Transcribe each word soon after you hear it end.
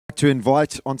to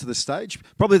invite onto the stage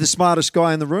probably the smartest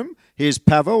guy in the room. Here's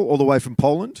Pavel, all the way from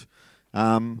Poland,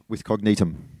 with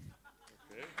Cognitum.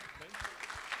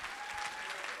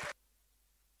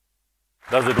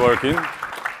 Does it work in?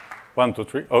 1, 2,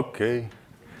 3. Okay.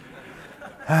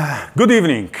 Good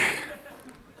evening.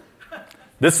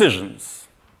 Decisions.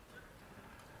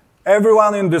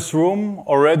 Everyone in this room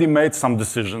already made some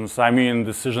decisions. I mean,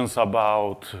 decisions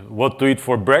about what to eat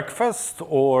for breakfast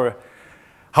or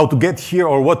how to get here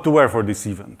or what to wear for this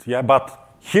event. Yeah,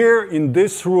 but here in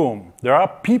this room, there are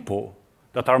people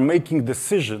that are making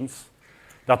decisions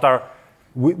that are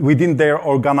within their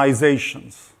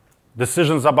organizations.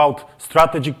 Decisions about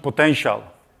strategic potential,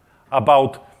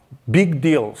 about big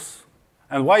deals.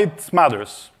 And why it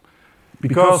matters?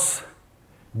 Because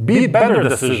better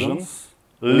decisions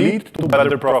lead to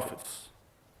better profits.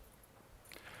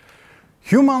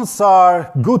 Humans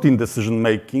are good in decision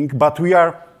making, but we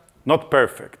are not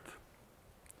perfect.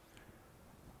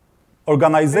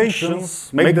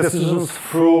 Organizations make decisions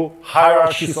through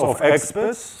hierarchies of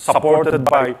experts supported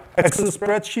by Excel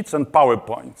spreadsheets and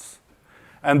PowerPoints.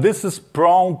 And this is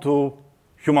prone to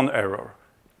human error.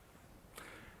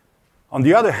 On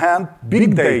the other hand,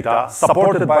 big data,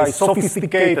 supported by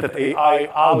sophisticated AI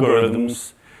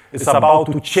algorithms, is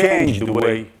about to change the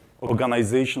way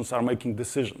organizations are making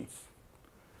decisions.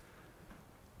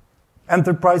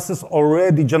 Enterprises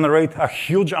already generate a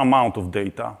huge amount of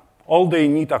data. All they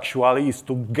need actually is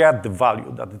to get the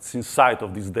value that is inside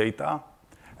of this data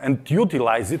and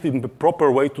utilize it in the proper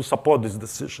way to support these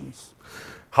decisions.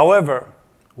 However,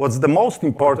 what's the most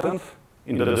important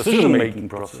in the decision-making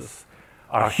process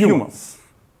are humans.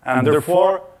 And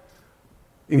therefore,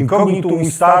 in Cognitum, we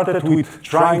started with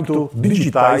trying to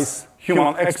digitize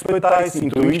human expertise,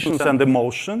 intuitions, and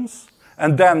emotions.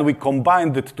 And then we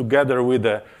combined it together with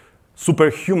the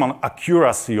superhuman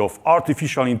accuracy of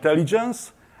artificial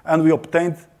intelligence. And we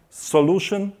obtained a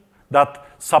solution that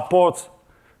supports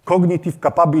cognitive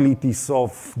capabilities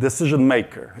of decision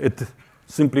maker. It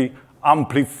simply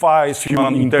amplifies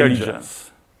human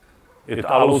intelligence. It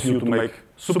allows you to make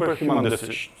superhuman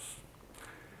decisions.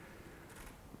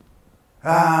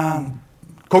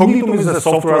 Cognitum is a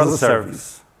software as a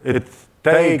service. It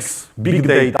takes big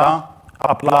data,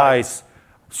 applies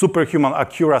superhuman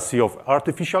accuracy of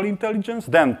artificial intelligence,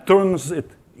 then turns it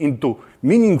into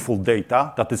meaningful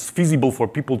data that is feasible for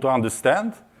people to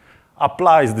understand,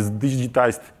 applies this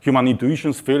digitized human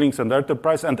intuitions, feelings, and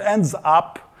enterprise, and ends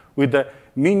up with a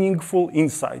meaningful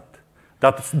insight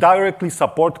that directly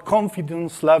supports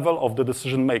confidence level of the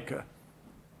decision maker.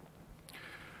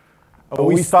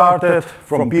 We started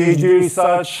from PhD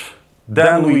research,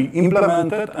 then we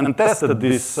implemented and tested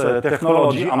this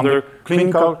technology under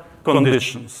clinical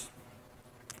conditions.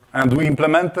 And we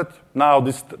implemented now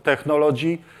this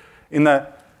technology in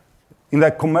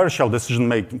a commercial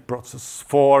decision-making process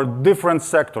for different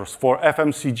sectors, for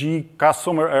FMCG,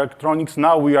 consumer electronics.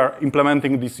 Now we are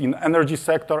implementing this in energy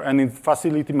sector and in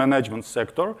facility management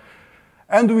sector.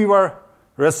 And we were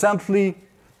recently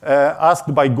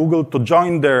asked by Google to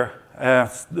join their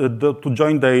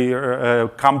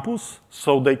campus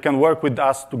so they can work with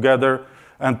us together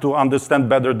and to understand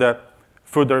better the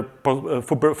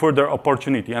further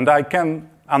opportunity. And I can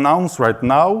announce right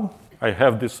now, I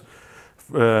have this,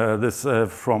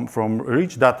 from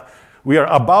Rich, that we are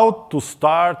about to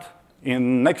start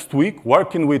in next week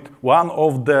working with one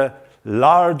of the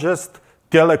largest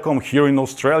telecom here in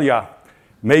Australia,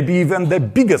 maybe even the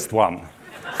biggest one.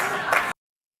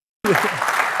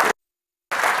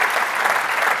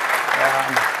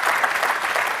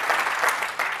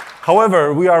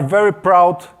 However, we are very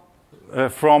proud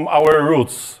from our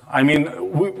roots. I mean,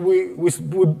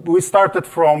 we started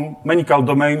from medical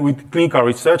domain with clinical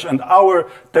research, and our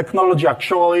technology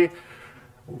actually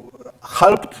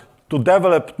helped to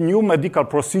develop new medical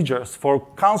procedures for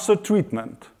cancer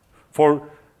treatment,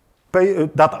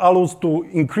 that allows to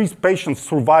increase patient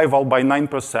survival by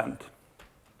 9%.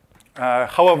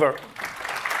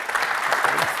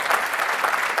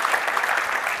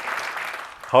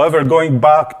 However, going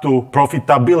back to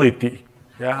profitability,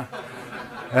 yeah,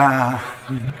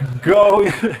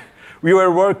 we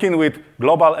were working with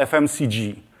global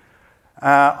FMCG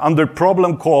under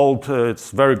problem called,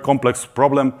 it's a very complex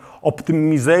problem,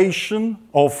 optimization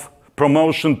of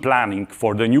promotion planning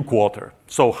for the new quarter.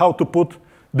 So how to put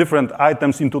different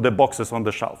items into the boxes on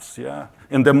the shelves, yeah,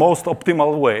 in the most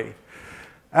optimal way.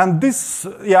 And this,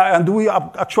 yeah, and we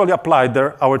actually applied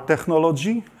our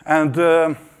technology. And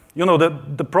you know,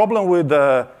 the problem with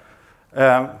the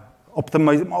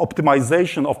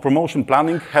optimization of promotion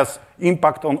planning has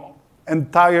impact on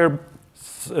entire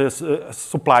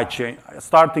supply chain,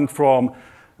 starting from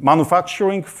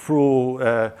manufacturing, through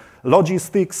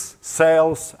logistics,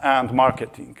 sales, and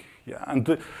marketing. Yeah.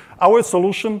 And our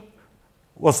solution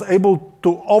was able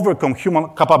to overcome human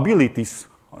capabilities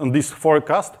on this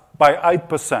forecast by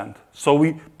 8%. So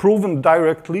we proven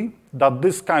directly that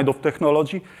this kind of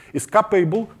technology is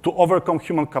capable to overcome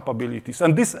human capabilities.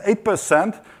 And this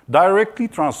 8% directly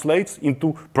translates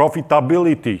into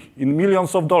profitability in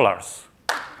millions of dollars.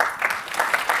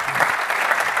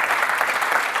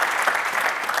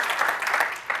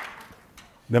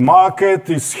 The market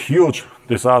is huge.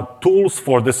 These are tools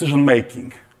for decision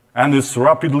making, and it's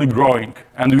rapidly growing.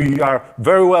 And we are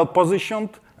very well positioned,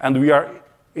 and we are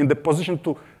in the position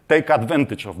to take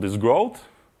advantage of this growth.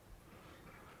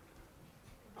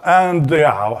 And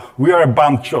yeah, we are a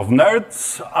bunch of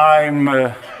nerds.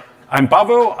 I'm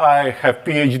Pavel. I have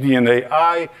PhD in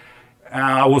AI.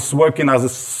 I was working as a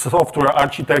software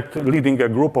architect, leading a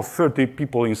group of 30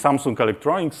 people in Samsung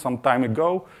Electronics some time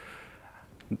ago.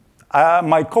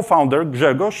 My co-founder,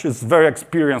 Grzegorz, is a very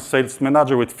experienced sales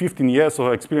manager with 15 years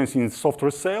of experience in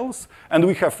software sales. And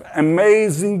we have an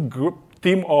amazing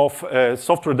team of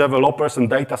software developers and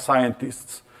data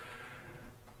scientists.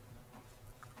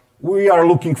 We are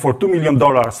looking for $2 million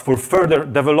for further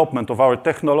development of our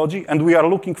technology, and we are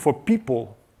looking for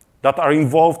people that are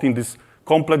involved in this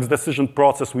complex decision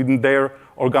process within their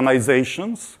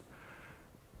organizations.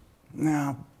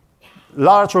 Now,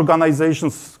 large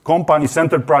organizations, companies,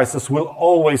 enterprises will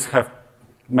always have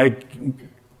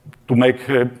to make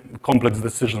complex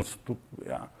decisions.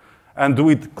 And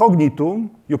with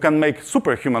Cognitum, you can make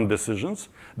superhuman decisions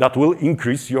that will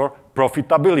increase your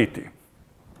profitability.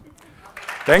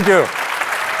 Thank you.